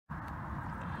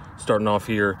starting off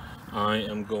here, I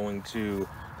am going to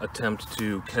attempt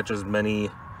to catch as many.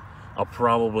 I'll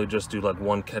probably just do like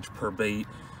one catch per bait,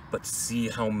 but see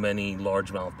how many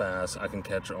largemouth bass I can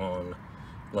catch on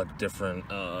like different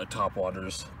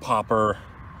topwaters. Popper,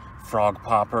 frog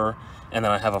popper, and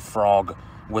then I have a frog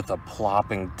with a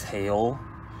plopping tail.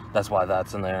 That's why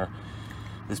that's in there.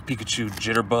 This Pikachu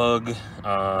jitterbug,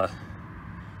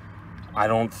 I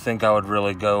don't think I would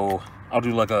really go, I'll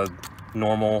do like a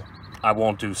normal, I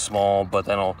won't do small, but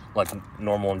then I'll like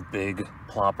normal and big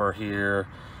plopper here.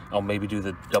 I'll maybe do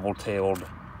the double-tailed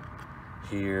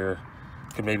here.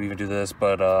 Could maybe even do this,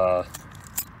 but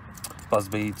buzz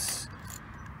baits,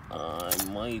 I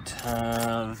might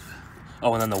have,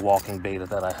 oh, and then the walking bait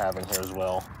that I have in here as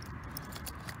well.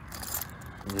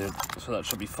 Yeah, so that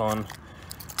should be fun.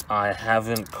 I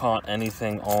haven't caught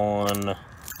anything on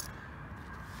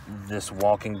this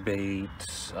walking bait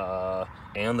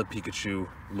and the Pikachu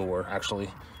lure, actually.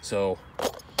 So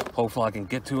hopefully I can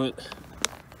get to it.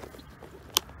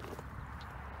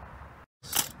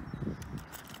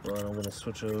 But I'm gonna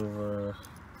switch over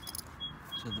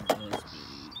to the buzz bait.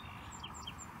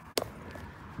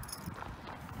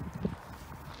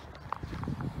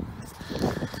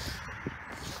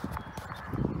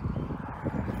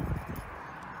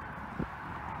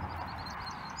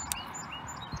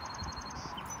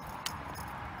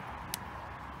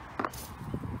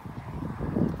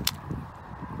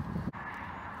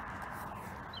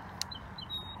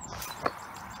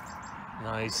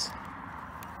 Nice.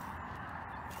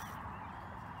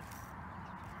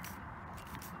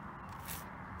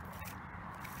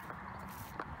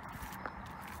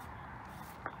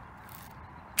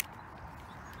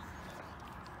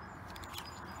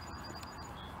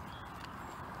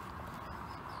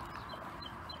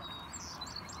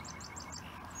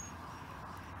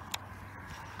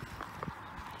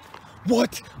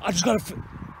 What?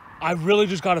 I really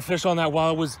just got a fish on that while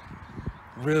I was,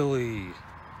 really?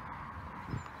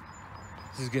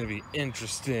 This is gonna be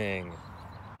interesting.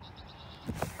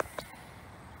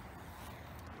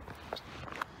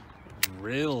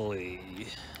 Really?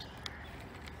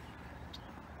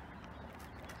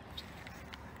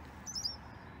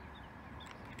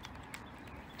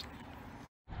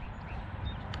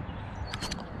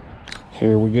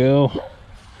 Here we go.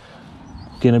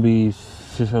 Gonna be,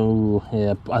 so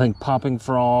yeah, I think popping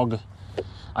frog.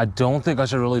 I don't think I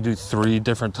should really do 3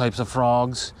 different types of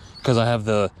frogs because I have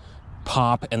the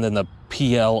pop and then the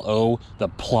PLO, the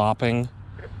plopping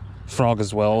frog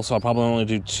as well. So I'll probably only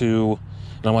do 2,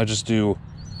 and I might just do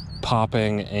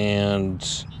popping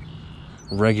and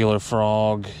regular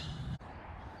frog.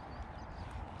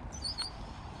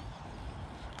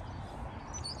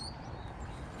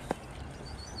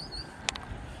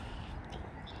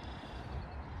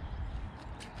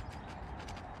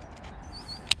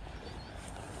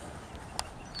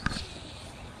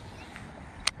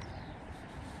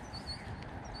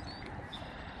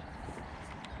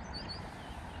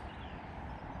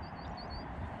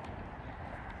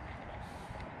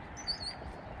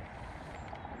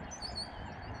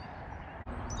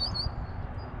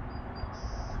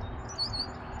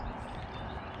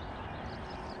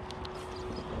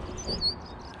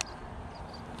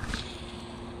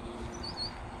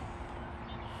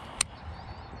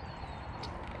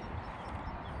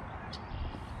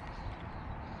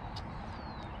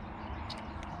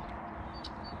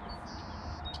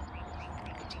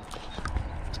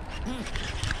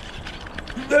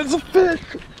 There's a fish!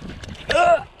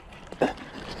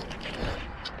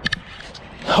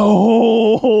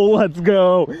 Oh, let's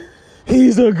go!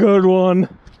 He's a good one!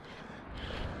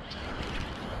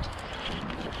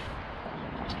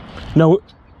 No,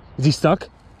 is he stuck?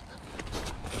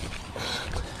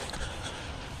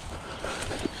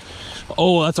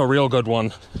 Oh, that's a real good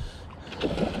one.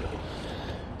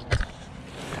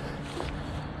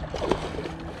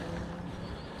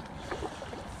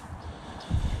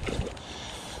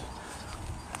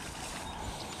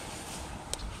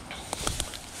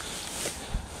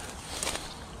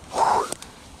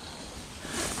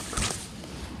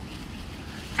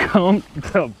 Come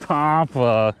to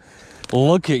Papa.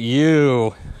 Look at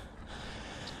you.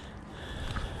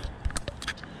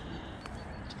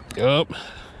 Yep.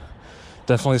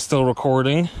 Definitely still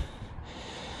recording.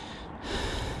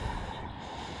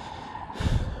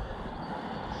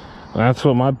 That's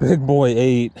what my big boy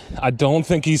ate. I don't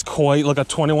think he's quite like a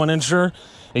 21-incher.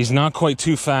 He's not quite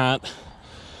too fat.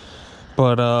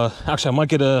 But actually I might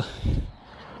get a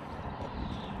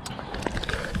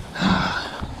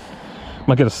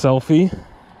selfie.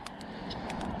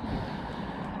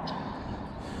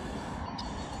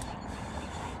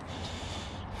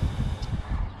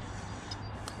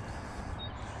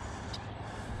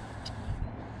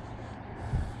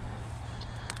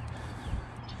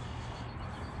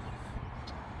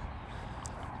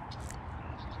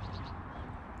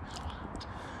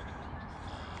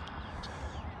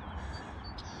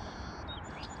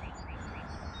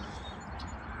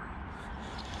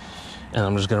 And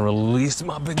I'm just gonna release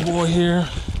my big boy here.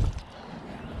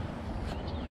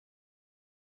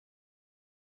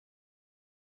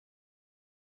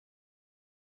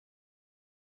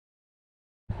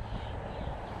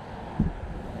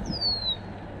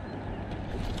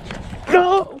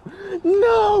 No!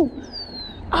 No!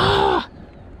 Ah!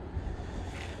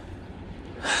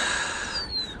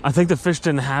 I think the fish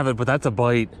didn't have it, but that's a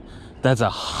bite. That's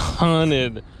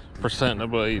 100% a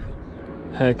bite.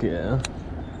 Heck yeah.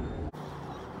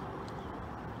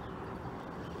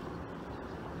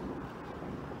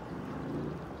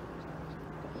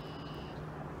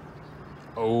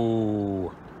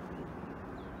 Oh.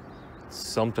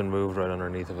 Something moved right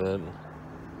underneath of it.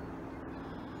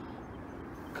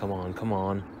 Come on, come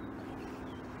on.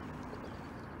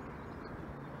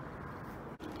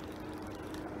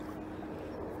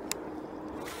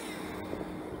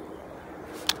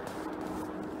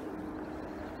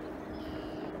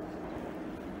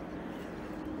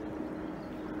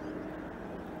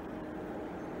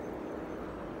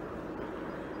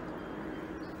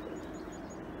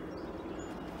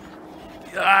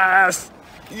 Yes!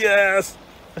 Yes!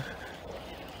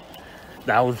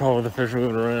 That was probably the fish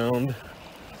moving around.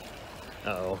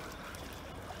 Uh-oh.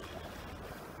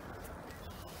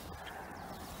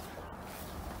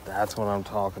 That's what I'm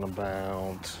talking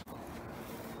about.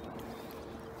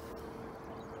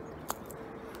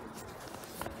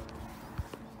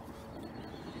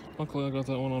 Luckily I got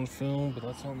that one on film, but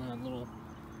that's on that little,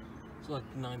 it's like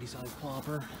 90 size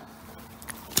plopper.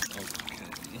 Okay.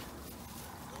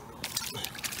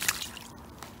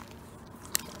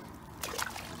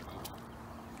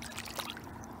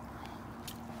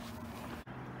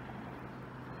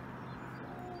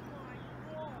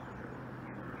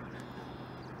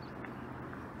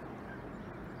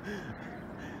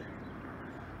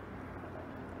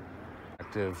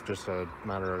 Active just a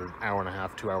matter of an hour and a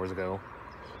half, 2 hours ago.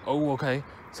 Oh, okay.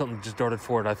 Something just darted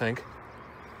for it, I think.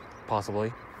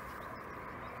 Possibly.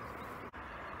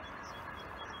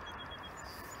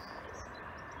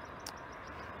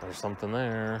 There's something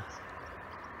there.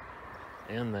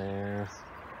 In there.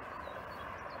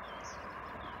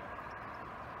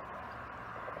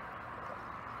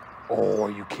 Oh,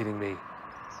 are you kidding me?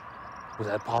 Was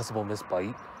that possible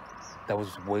misbite? That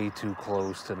was way too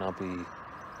close to not be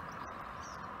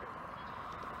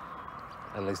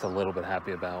at least a little bit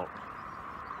happy about.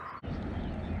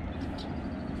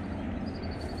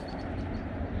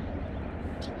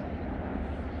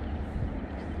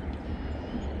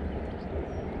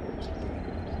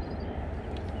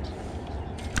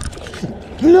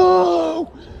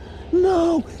 No!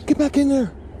 No! Get back in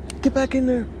there! Get back in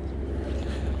there!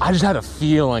 I just had a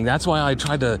feeling. That's why I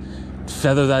tried to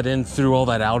feather that in through all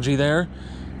that algae there.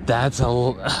 That's a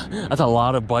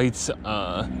lot of bites.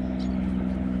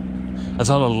 That's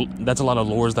a lot of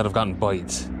lures that have gotten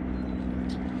bites.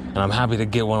 And I'm happy to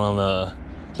get one on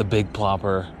the big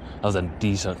plopper. That was a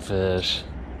decent fish.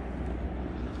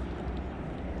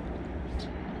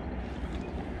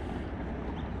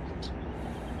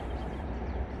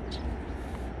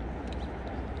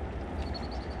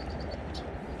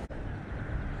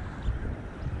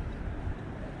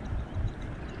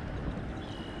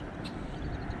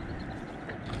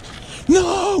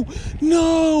 No!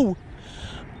 No!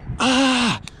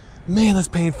 Ah! Man, that's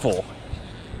painful.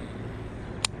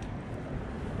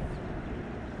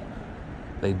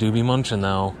 They do be munching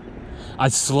though. I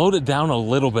slowed it down a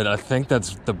little bit. I think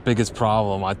that's the biggest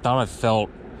problem. I thought I felt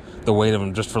the weight of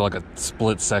them just for like a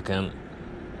split second.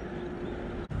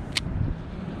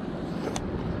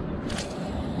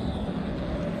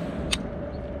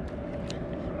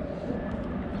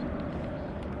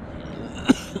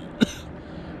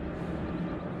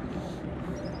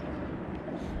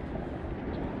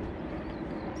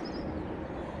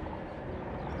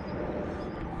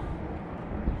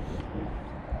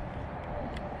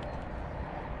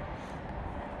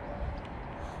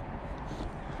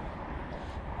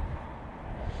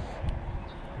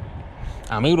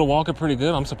 I'm able to walk it pretty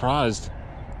good. I'm surprised.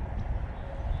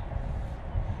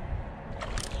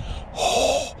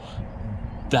 Oh,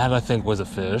 that I think was a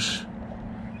fish.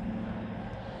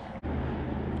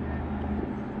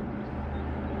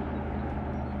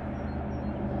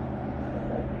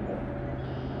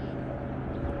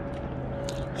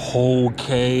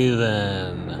 Okay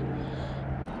then.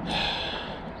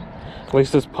 At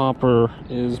least this popper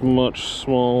is much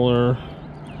smaller.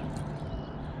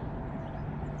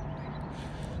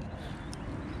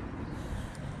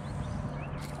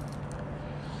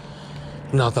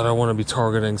 Not that I want to be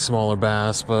targeting smaller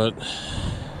bass, but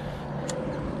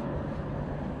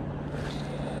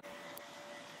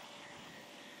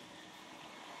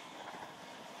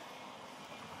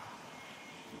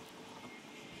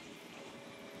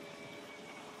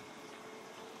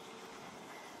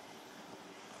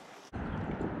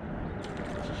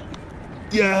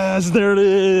Yes, there it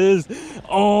is.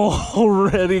 Oh,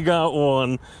 already got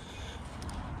one.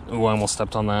 Oh, I almost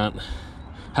stepped on that.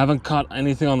 Haven't caught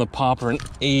anything on the popper in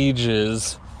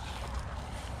ages.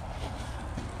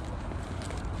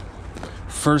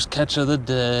 First catch of the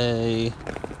day.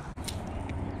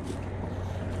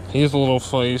 He's a little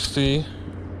feisty.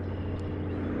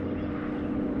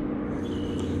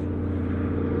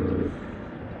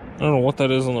 I don't know what that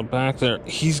is on the back there.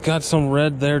 He's got some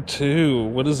red there too.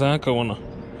 What is that going on?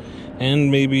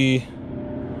 And maybe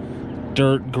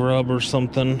dirt grub or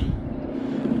something.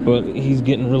 But he's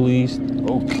getting released.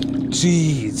 Oh,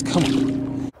 jeez, come on.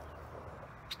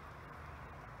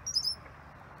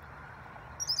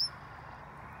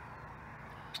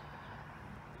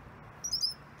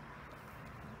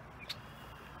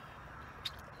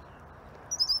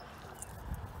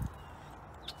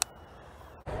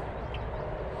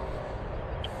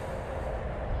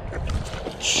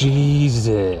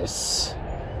 Jesus.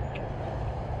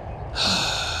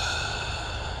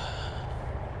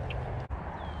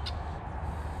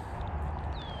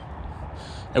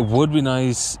 It would be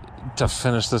nice to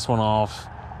finish this one off.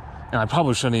 And I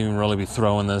probably shouldn't even really be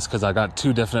throwing this because I got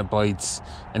 2 definite bites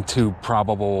and 2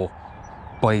 probable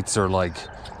bites or like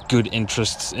good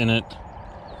interests in it.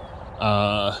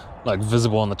 Like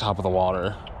visible on the top of the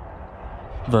water.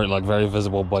 Very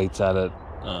visible bites at it.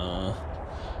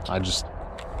 I just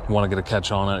want to get a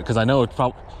catch on it because I know it's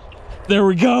probably... There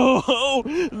we go.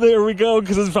 Oh, there we go,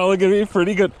 because it's probably going to be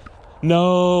pretty good.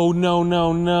 No.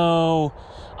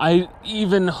 I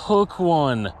even hook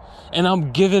one and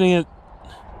I'm giving it...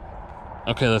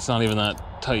 Okay, that's not even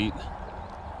that tight.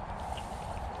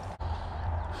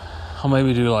 I'll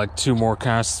maybe do like 2 more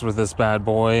casts with this bad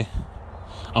boy.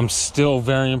 I'm still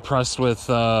very impressed with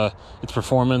its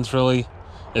performance, really.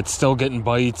 It's still getting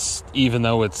bites, even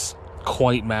though it's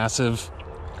quite massive.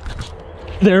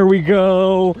 There we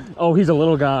go. Oh, he's a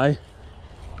little guy.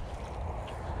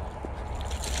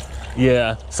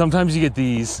 Yeah, sometimes you get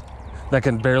these that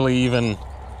can barely even...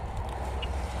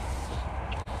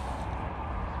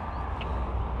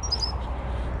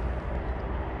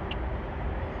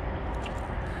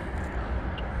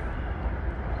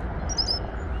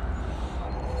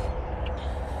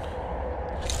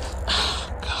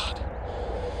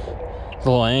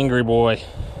 Little angry boy.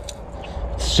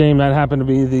 Shame that happened to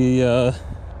be the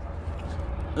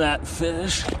that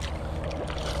fish.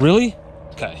 Really?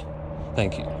 Okay.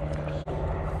 Thank you.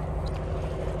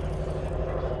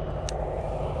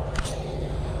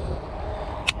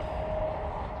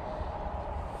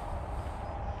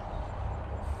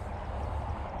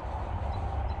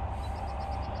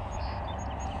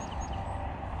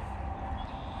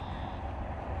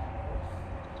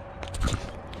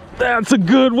 That's a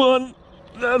good one.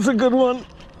 That's a good one.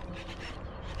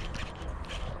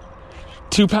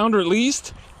 2-pounder at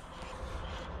least?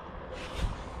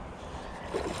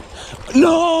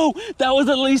 No, that was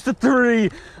at least a 3.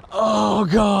 Oh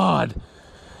God,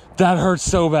 that hurts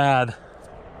so bad.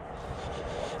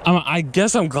 I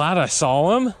guess I'm glad I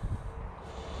saw him.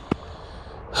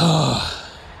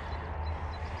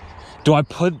 Do I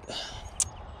put...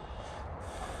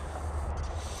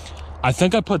 I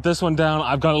think I put this one down.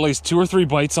 I've got at least 2 or 3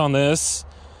 bites on this.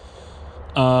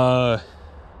 Or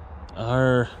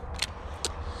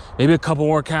maybe a couple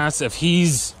more casts. If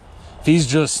he's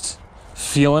just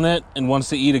feeling it and wants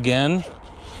to eat again.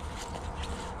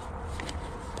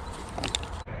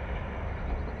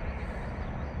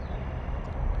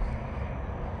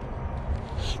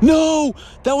 No,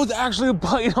 that was actually a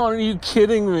bite on it. Are you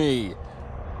kidding me?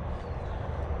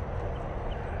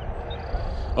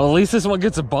 Well, at least this one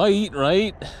gets a bite,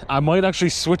 right? I might actually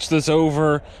switch this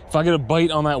over. If I get a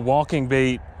bite on that walking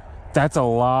bait, that's a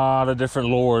lot of different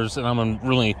lures, and I'm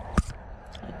really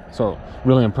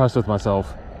impressed with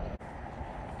myself.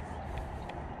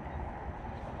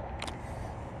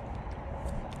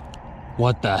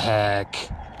 What the heck?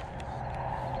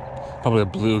 Probably a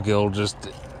bluegill just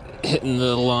hitting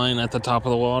the line at the top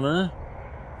of the water.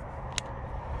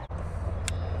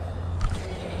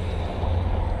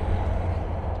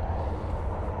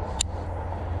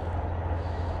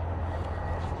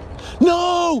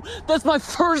 No! That's my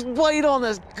first bite on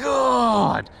this.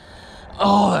 God!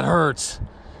 Oh, that hurts.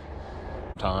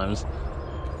 Times.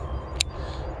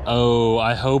 Oh,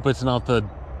 I hope it's not the...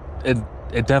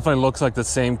 It definitely looks like the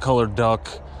same colored duck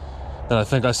that I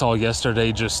think I saw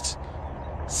yesterday, just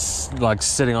like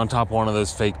sitting on top of one of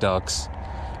those fake ducks.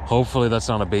 Hopefully that's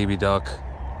not a baby duck,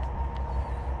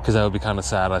 because that would be kind of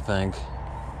sad, I think.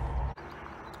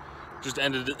 Just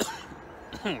ended it.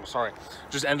 Sorry,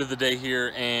 just ended the day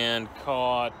here and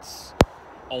caught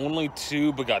only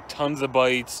 2, but got tons of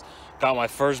bites. got my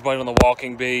first bite on the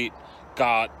walking bait,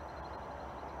 got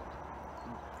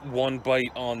one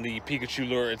bite on the Pikachu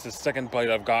lure. It's the second bite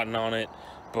I've gotten on it,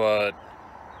 but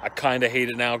I kind of hate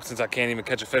it now since I can't even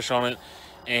catch a fish on it.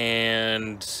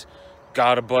 And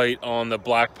got a bite on the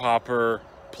black plopper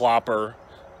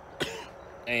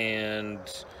and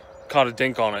caught a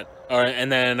dink on it. All right,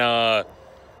 and then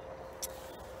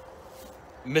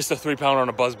missed a 3-pounder on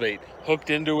a buzzbait.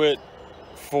 Hooked into it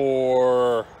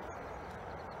for,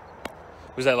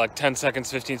 was that like 10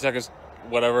 seconds, 15 seconds,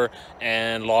 whatever,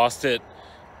 and lost it.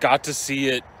 Got to see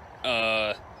it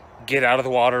get out of the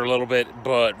water a little bit,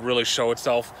 but really show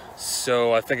itself.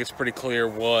 So I think it's pretty clear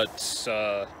what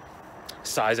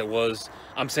size it was.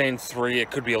 I'm saying 3. It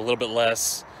could be a little bit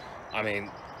less. I mean,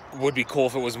 would be cool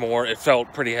if it was more. It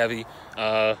felt pretty heavy.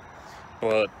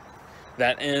 But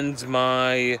that ends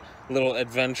my little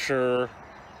adventure,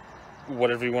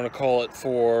 whatever you want to call it,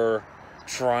 for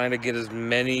trying to get as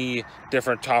many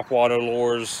different topwater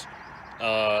lures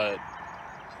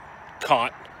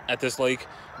caught at this lake,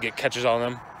 get catches on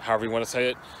them, however you want to say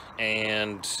it.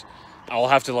 And I'll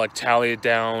have to like tally it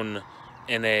down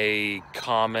in a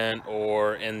comment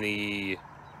or in the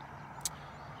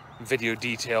video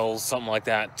details, something like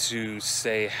that, to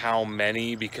say how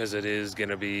many, because it is going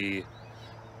to be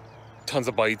tons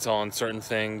of bites on certain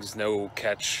things, no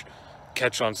catch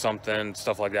on something,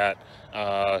 stuff like that.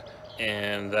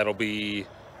 And that'll be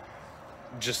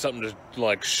just something to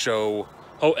like show.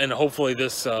 And hopefully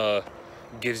this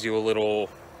gives you a little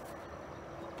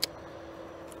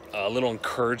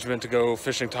encouragement to go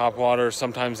fishing topwater.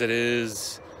 Sometimes it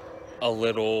is a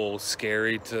little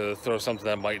scary to throw something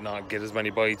that might not get as many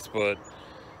bites, but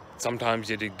sometimes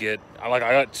you get, I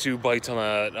got 2 bites on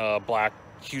that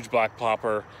huge black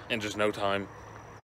plopper in just no time.